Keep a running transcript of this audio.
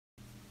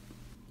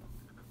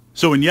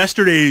So in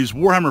yesterday's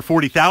Warhammer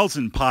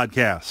 40,000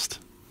 podcast,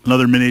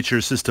 another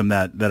miniature system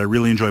that I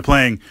really enjoy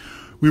playing,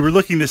 we were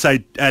looking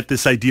at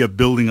this idea of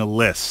building a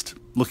list,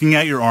 looking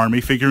at your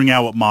army, figuring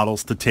out what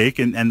models to take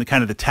and the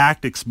kind of the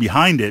tactics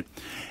behind it.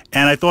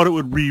 And I thought it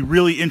would be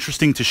really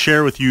interesting to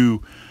share with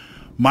you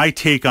my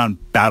take on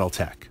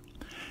Battletech.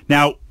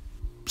 Now,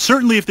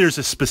 certainly if there's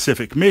a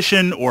specific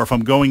mission or if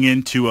I'm going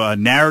into a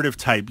narrative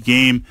type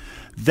game,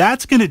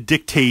 that's going to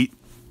dictate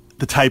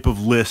the type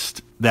of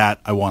list that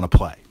I want to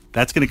play.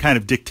 That's going to kind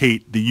of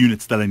dictate the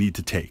units that I need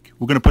to take.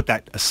 We're going to put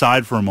that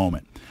aside for a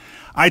moment.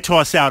 I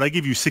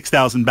give you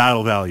 6,000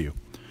 battle value.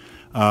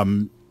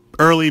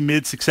 Early,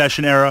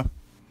 mid-succession era,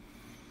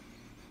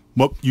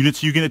 what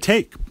units are you going to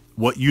take?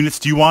 What units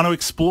do you want to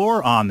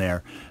explore on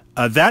there?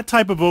 That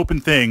type of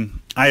open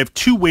thing, I have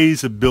two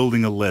ways of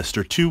building a list,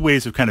 or two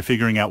ways of kind of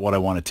figuring out what I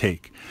want to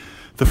take.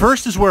 The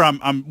first is where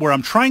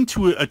I'm trying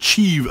to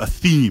achieve a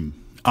theme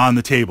on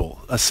the table,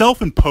 a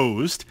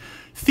self-imposed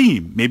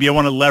theme. Maybe I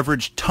want to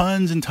leverage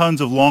tons and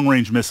tons of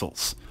long-range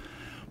missiles.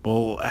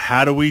 Well,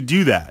 how do we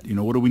do that?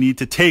 What do we need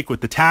to take with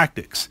the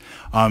tactics?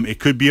 It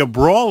could be a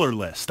brawler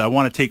list. I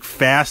want to take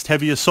fast,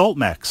 heavy assault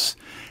mechs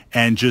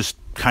and just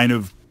kind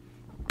of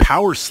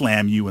power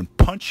slam you and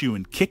punch you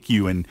and kick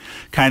you and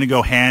kind of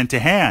go hand to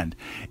hand.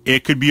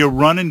 It could be a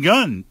run and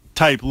gun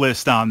type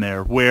list on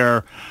there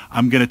where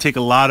I'm going to take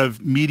a lot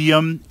of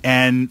medium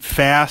and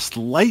fast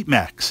light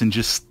mechs and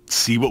just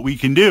see what we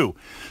can do.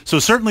 So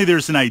certainly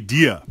there's an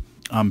idea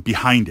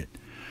behind it.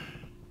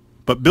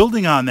 But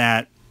building on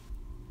that,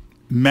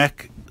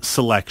 mech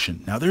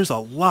selection. Now there's a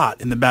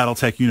lot in the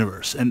Battletech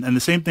universe, and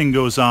the same thing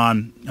goes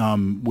on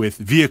with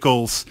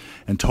vehicles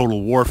and Total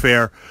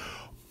Warfare.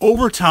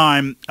 Over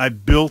time,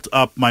 I've built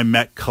up my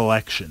mech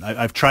collection.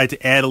 I've tried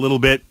to add a little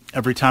bit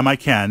every time I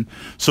can.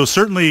 So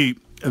certainly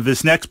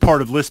this next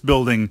part of list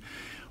building,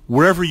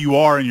 wherever you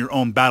are in your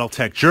own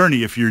Battletech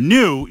journey, if you're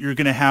new, you're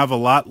going to have a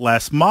lot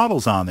less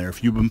models on there.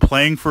 If you've been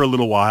playing for a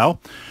little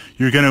while,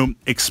 you're going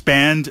to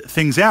expand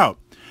things out.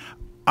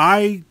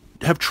 I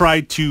have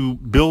tried to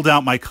build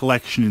out my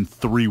collection in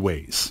three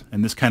ways,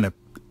 and this kind of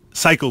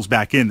cycles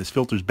back in, this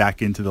filters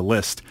back into the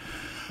list.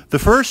 The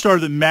first are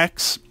the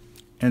mechs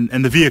and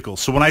the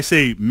vehicles. So when I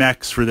say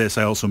mechs for this,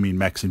 I also mean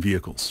mechs and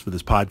vehicles for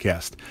this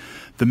podcast.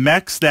 The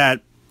mechs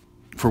that,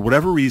 for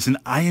whatever reason,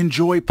 I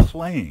enjoy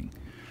playing.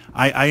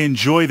 I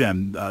enjoy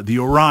them. The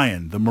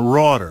Orion, the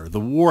Marauder,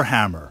 the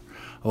Warhammer,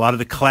 a lot of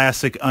the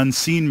classic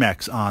unseen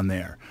mechs on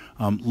there.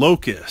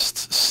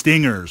 Locusts,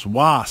 Stingers,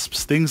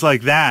 Wasps, things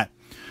like that.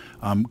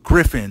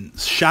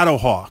 Griffins,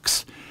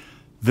 Shadowhawks.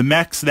 The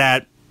mechs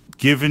that,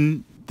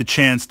 given the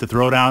chance to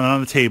throw down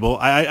on the table,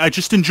 I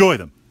just enjoy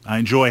them. I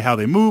enjoy how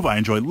they move. I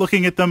enjoy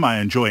looking at them.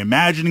 I enjoy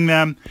imagining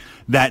them,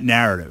 that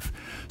narrative.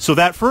 So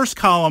that first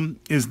column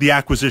is the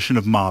acquisition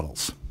of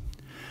models.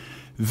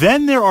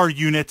 Then there are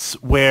units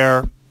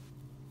where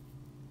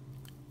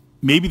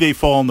maybe they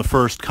fall in the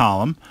first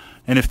column,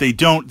 and if they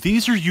don't,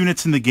 these are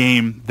units in the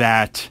game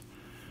that,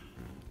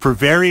 for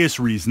various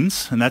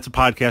reasons, and that's a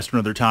podcast for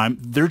another time,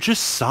 they're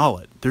just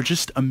solid. They're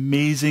just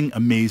amazing,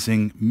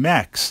 amazing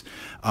mechs.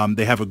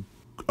 They have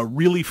a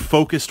really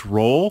focused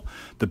role.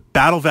 The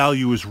battle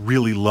value is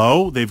really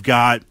low. They've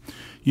got,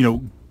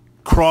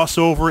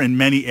 crossover in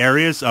many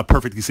areas. A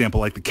perfect example,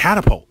 like the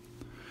catapult.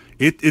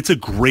 It's a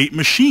great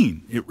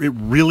machine. It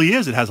really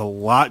is. It has a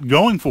lot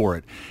going for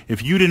it.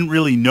 If you didn't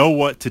really know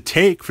what to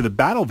take for the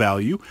battle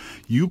value,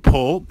 you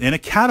pull in a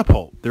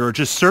catapult. There are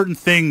just certain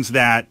things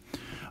that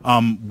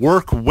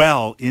work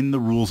well in the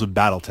rules of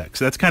Battletech.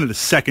 So that's kind of the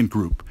second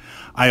group.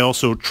 I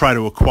also try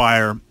to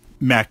acquire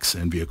mechs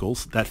and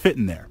vehicles that fit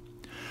in there.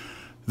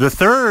 The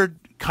third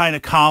kind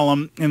of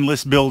column in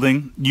list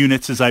building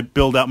units as I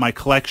build out my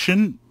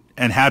collection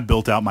and have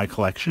built out my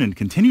collection and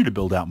continue to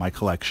build out my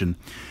collection.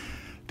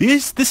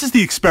 This is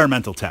the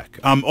experimental tech.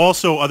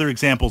 Also other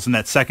examples in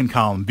that second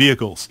column,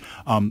 vehicles,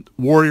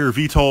 warrior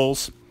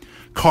VTOLs,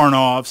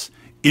 Karnovs,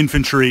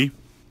 infantry,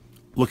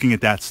 looking at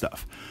that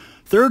stuff.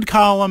 Third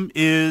column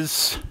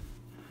is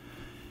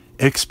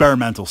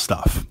experimental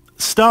stuff.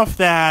 Stuff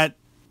that,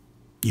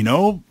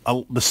 the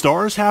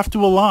stars have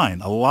to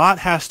align. A lot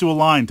has to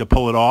align to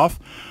pull it off.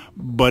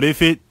 But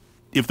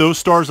if those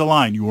stars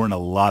align, you are in a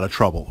lot of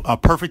trouble.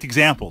 Perfect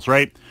examples,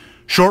 right?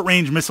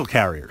 Short-range missile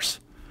carriers.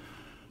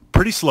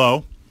 Pretty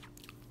slow.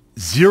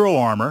 Zero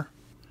armor.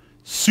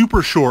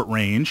 Super short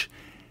range.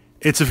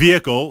 It's a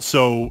vehicle,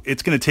 so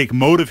it's going to take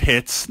motive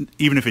hits.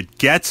 Even if it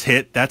gets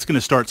hit, that's going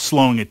to start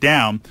slowing it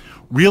down.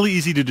 Really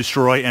easy to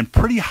destroy and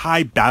pretty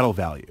high battle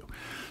value.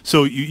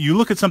 So you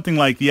look at something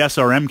like the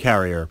SRM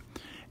carrier,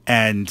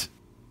 and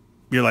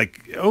you're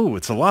like, oh,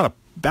 it's a lot of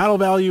battle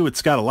value.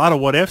 It's got a lot of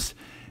what-ifs.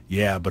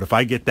 Yeah, but if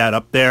I get that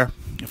up there,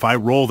 if I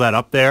roll that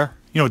up there,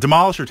 a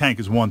Demolisher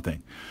tank is one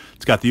thing.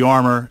 It's got the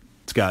armor.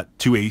 It's got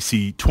 2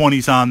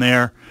 AC-20s on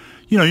there.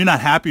 You're not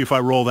happy if I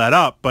roll that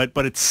up, but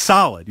it's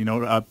solid. A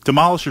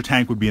Demolisher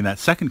tank would be in that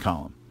second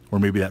column, or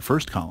maybe that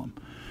first column.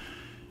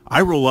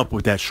 I roll up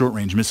with that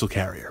short-range missile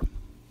carrier,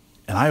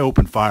 and I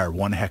open fire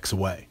 1 hex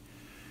away.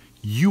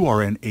 You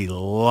are in a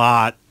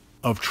lot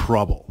of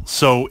trouble.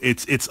 So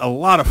it's a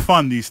lot of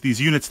fun,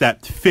 these units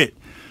that fit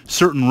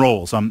certain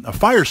roles. A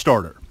fire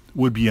starter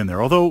would be in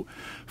there, although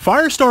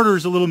fire starter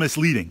is a little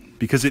misleading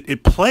because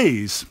it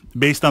plays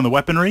based on the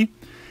weaponry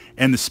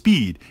and the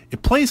speed.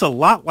 It plays a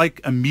lot like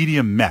a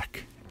medium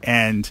mech,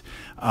 and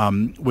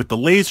with the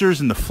lasers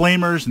and the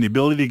flamers and the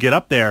ability to get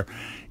up there,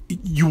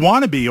 you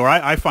want to be, or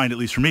I find, at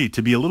least for me,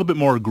 to be a little bit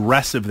more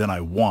aggressive than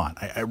I want.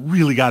 I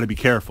really got to be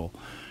careful.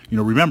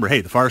 Remember,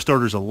 hey, the fire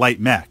starter is a light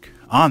mech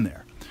on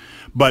there.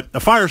 But a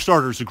fire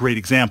starter is a great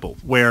example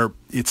where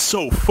it's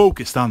so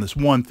focused on this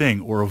one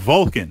thing, or a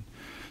Vulcan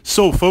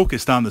so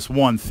focused on this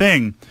one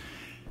thing,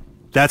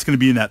 that's going to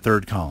be in that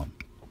third column.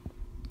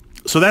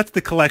 So that's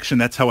the collection.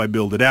 That's how I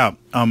build it out.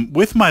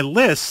 With my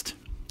list,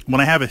 when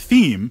I have a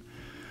theme,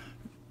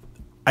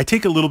 I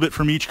take a little bit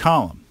from each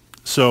column.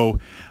 So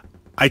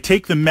I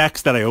take the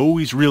mechs that I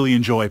always really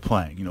enjoy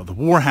playing. The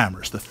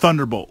Warhammers, the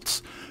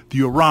Thunderbolts, the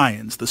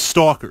Orions, the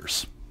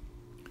Stalkers.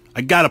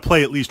 I got to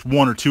play at least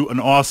one or two, an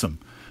awesome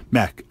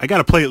mech. I got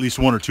to play at least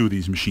one or two of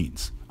these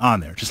machines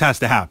on there. It just has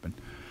to happen.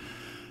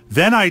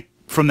 Then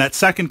from that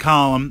second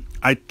column,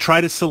 I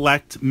try to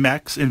select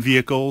mechs and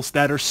vehicles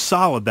that are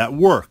solid, that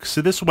work.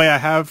 So this way I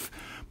have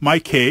my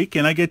cake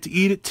and I get to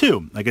eat it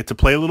too. I get to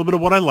play a little bit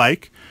of what I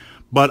like,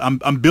 but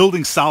I'm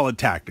building solid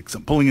tactics.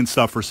 I'm pulling in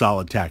stuff for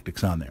solid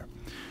tactics on there.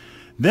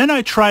 Then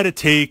I try to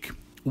take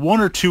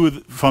one or two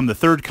from the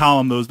third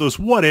column, those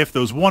what if,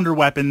 those wonder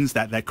weapons,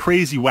 that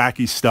crazy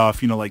wacky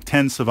stuff, like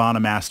 10 Savannah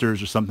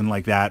Masters or something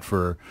like that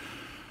for,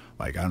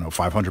 like, I don't know,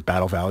 500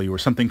 battle value or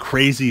something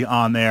crazy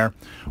on there,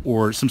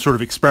 or some sort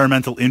of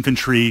experimental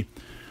infantry,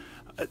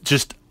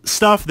 just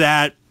stuff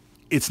that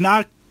it's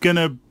not going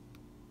to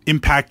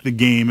impact the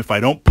game if I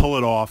don't pull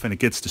it off and it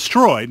gets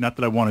destroyed. Not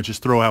that I want to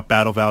just throw out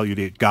battle value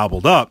to get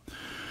gobbled up,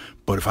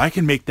 but if I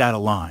can make that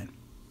align,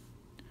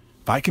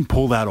 if I can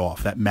pull that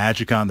off, that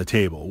magic on the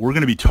table, we're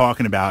going to be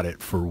talking about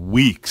it for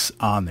weeks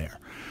on there.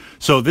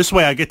 So this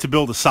way I get to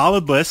build a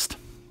solid list.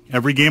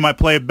 Every game I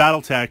play at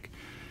Battletech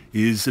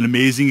is an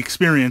amazing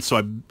experience,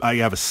 so I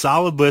have a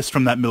solid list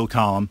from that middle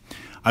column.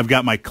 I've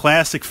got my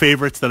classic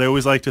favorites that I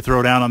always like to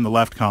throw down on the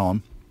left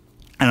column.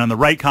 And on the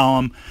right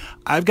column,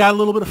 I've got a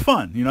little bit of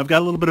fun. I've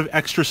got a little bit of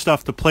extra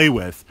stuff to play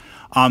with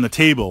on the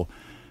table.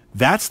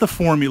 That's the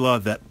formula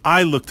that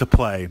I look to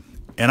play,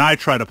 and I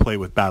try to play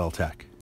with Battletech.